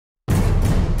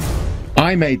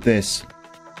I made this.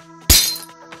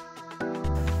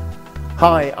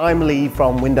 Hi, I'm Lee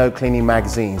from Window Cleaning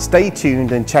Magazine. Stay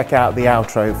tuned and check out the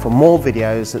outro for more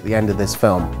videos at the end of this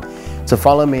film. To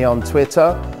follow me on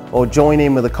Twitter or join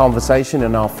in with a conversation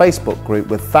in our Facebook group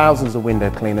with thousands of window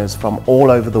cleaners from all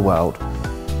over the world.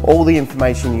 All the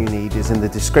information you need is in the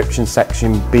description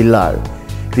section below.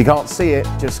 If you can't see it,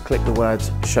 just click the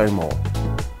words "Show More."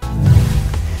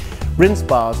 Rinse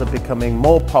bars are becoming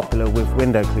more popular with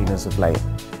window cleaners of late.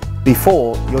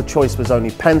 Before, your choice was only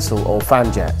pencil or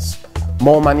fan jets.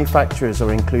 More manufacturers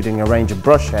are including a range of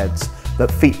brush heads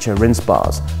that feature rinse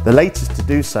bars. The latest to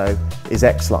do so is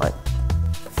X-Line.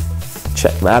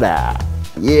 Check that out.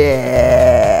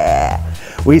 Yeah!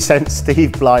 We sent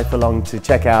Steve Blyth along to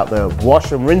check out the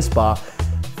wash and rinse bar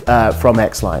from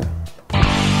X-Line.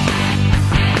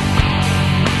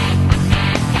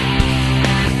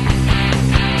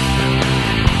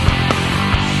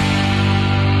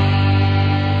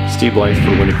 Steve Blyth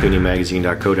for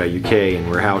windowcleaningmagazine.co.uk, and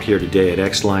we're out here today at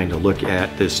X-Line to look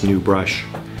at this new brush.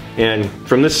 And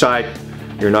from this side,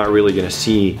 you're not really going to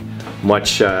see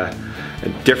much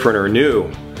different or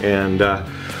new. And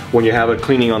when you have it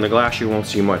cleaning on the glass, you won't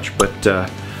see much. But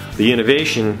the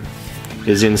innovation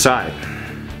is inside.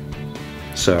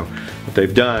 So what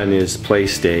they've done is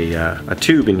placed a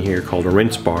tube in here called a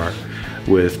rinse bar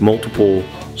with multiple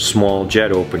small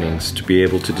jet openings to be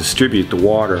able to distribute the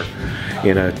water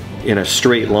in a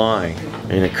straight line,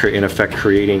 in effect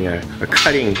creating a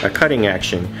cutting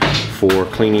action for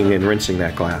cleaning and rinsing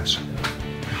that glass.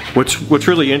 What's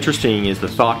really interesting is the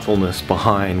thoughtfulness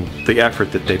behind the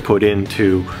effort that they put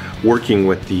into working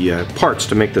with the parts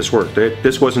to make this work.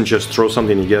 This wasn't just throw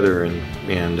something together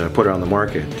and put it on the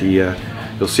market.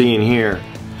 You'll see in here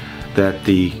that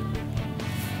the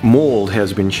mold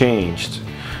has been changed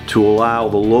to allow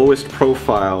the lowest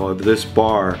profile of this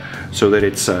bar so that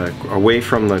it's away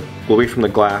from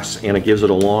the glass, and it gives it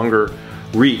a longer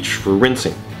reach for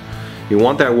rinsing. You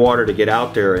want that water to get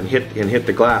out there and hit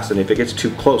the glass, and if it gets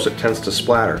too close, it tends to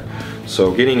splatter.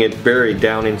 So getting it buried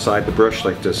down inside the brush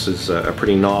like this is a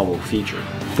pretty novel feature.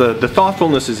 The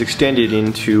thoughtfulness is extended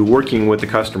into working with the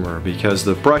customer, because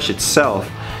the brush itself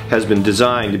has been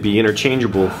designed to be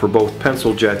interchangeable for both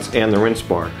pencil jets and the rinse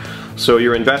bar. So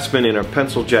your investment in a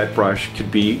pencil jet brush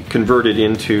could be converted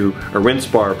into a rinse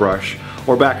bar brush,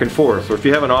 or back and forth. Or if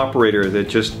you have an operator that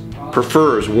just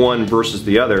prefers one versus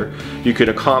the other, you can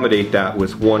accommodate that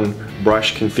with one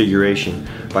brush configuration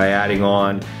by adding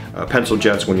on pencil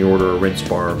jets when you order a rinse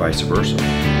bar, or vice versa.